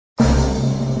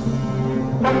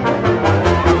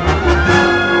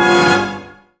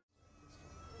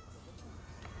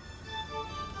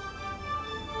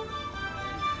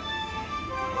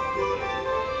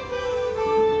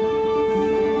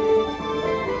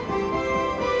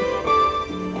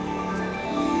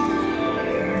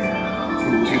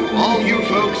All you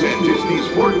folks at Disney's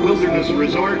Fort Wilderness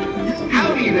Resort,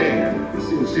 howdy there!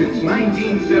 Since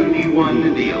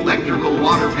 1971, the electrical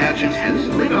water pageant has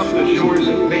lit up the shores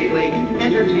of Bay Lake,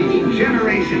 entertaining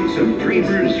generations of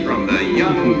dreamers from the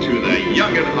young to the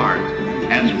young at heart.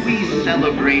 As we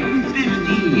celebrate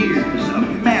 50 years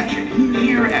of magic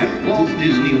here at Walt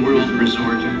Disney World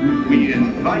Resort, we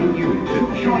invite you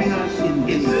to join us in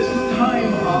this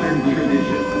time-honored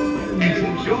tradition.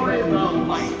 Enjoy the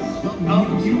lights, the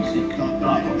music, the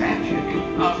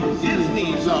magic of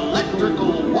Disney's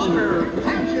electrical water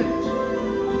pageant.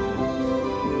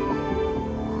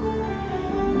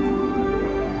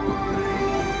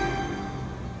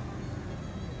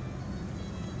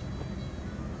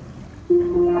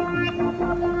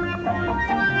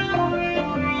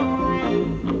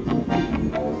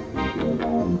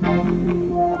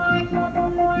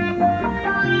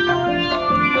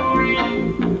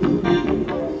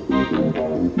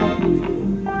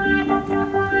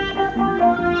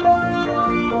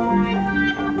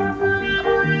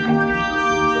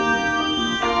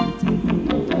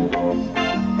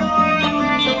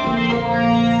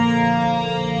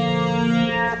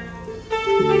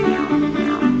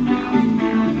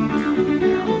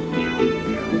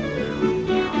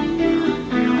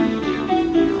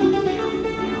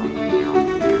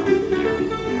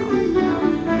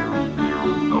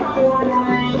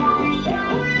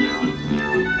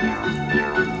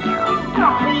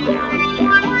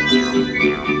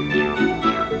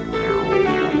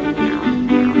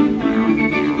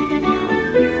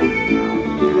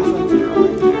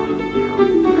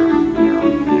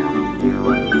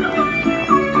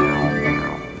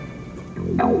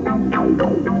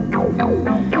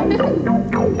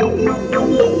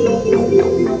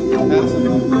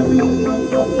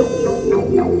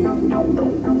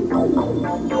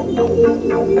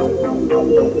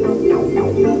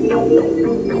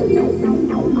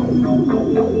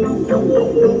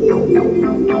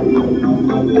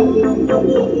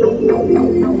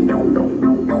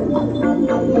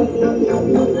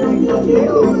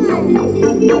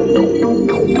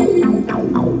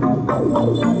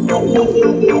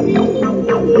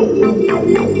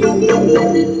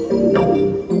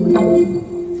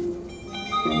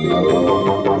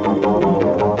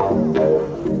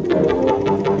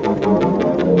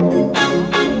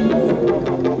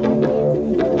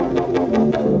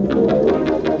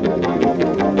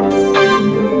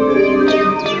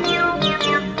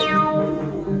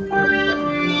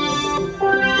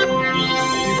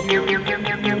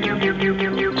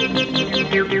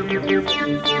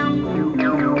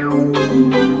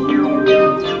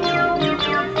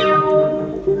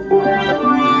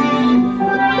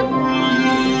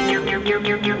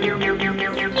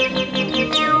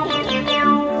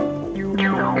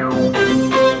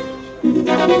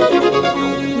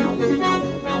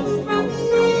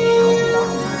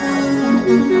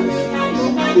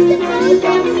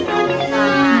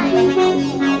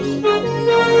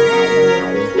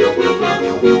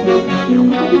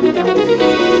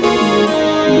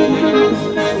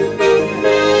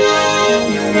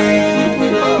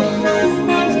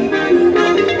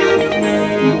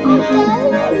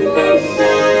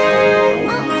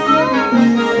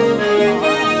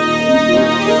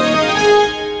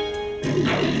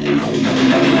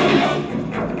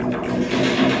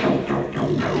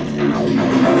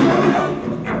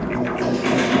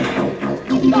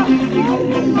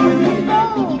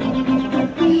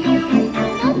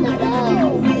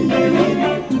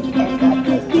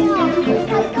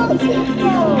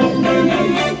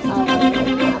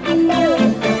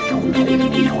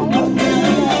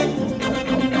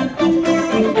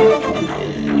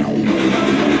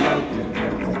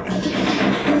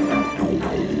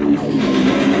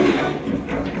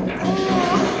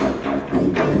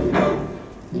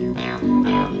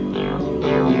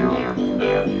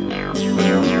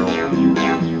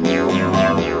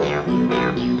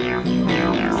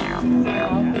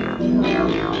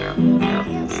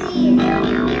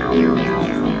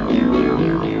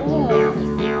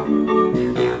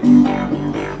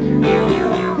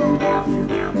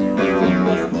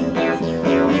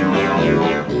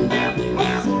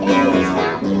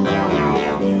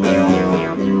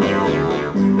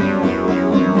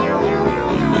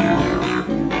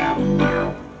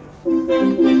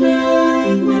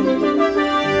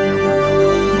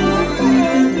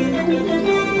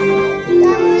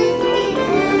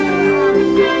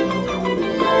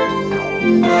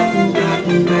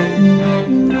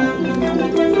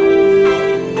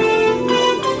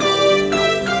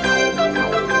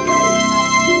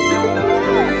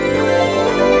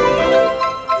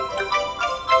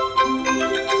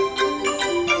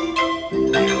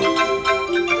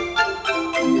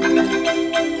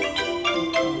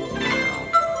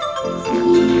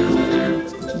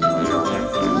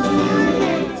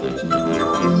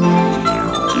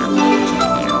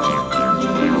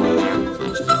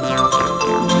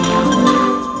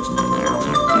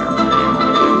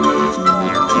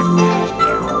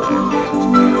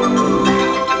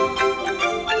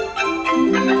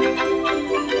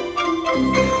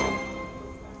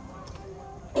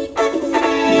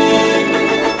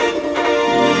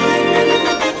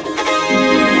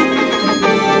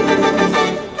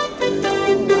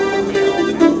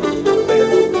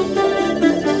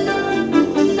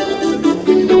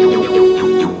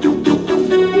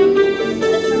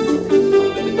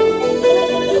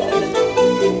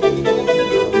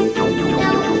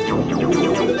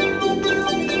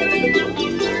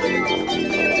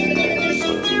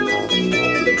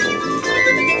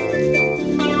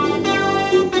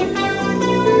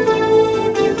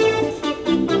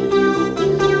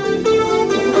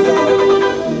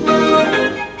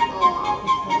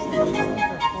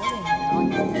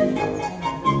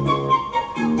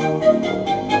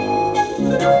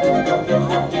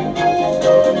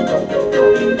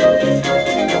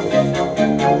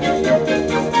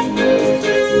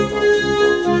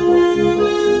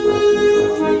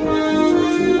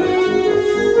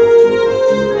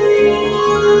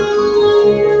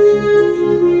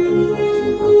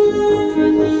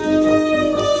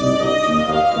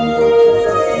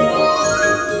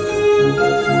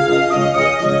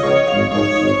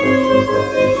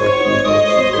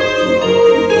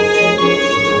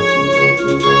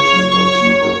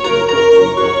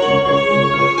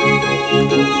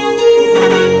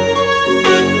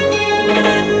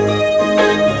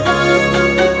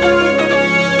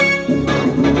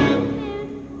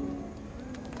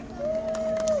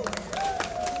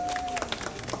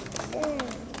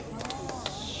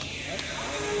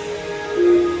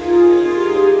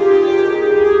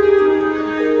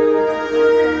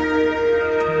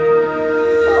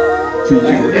 To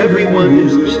everyone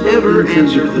who's ever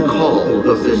answered the call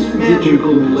of this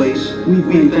magical place, we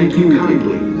thank you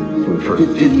kindly. For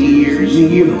 50 years,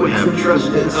 you have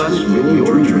trusted us with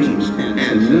your dreams,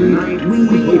 and tonight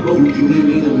we hope you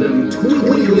feel them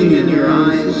twinkling in your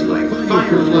eyes like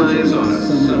fireflies on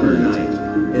a summer night,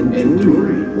 and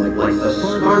enduring like the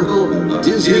sparkle of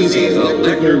Disney's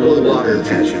electrical water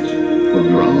pageant.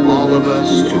 From all of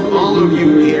us to all of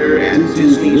you here at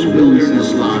Disney's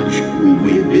Wilderness Lodge,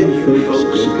 we bid you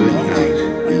folks good night.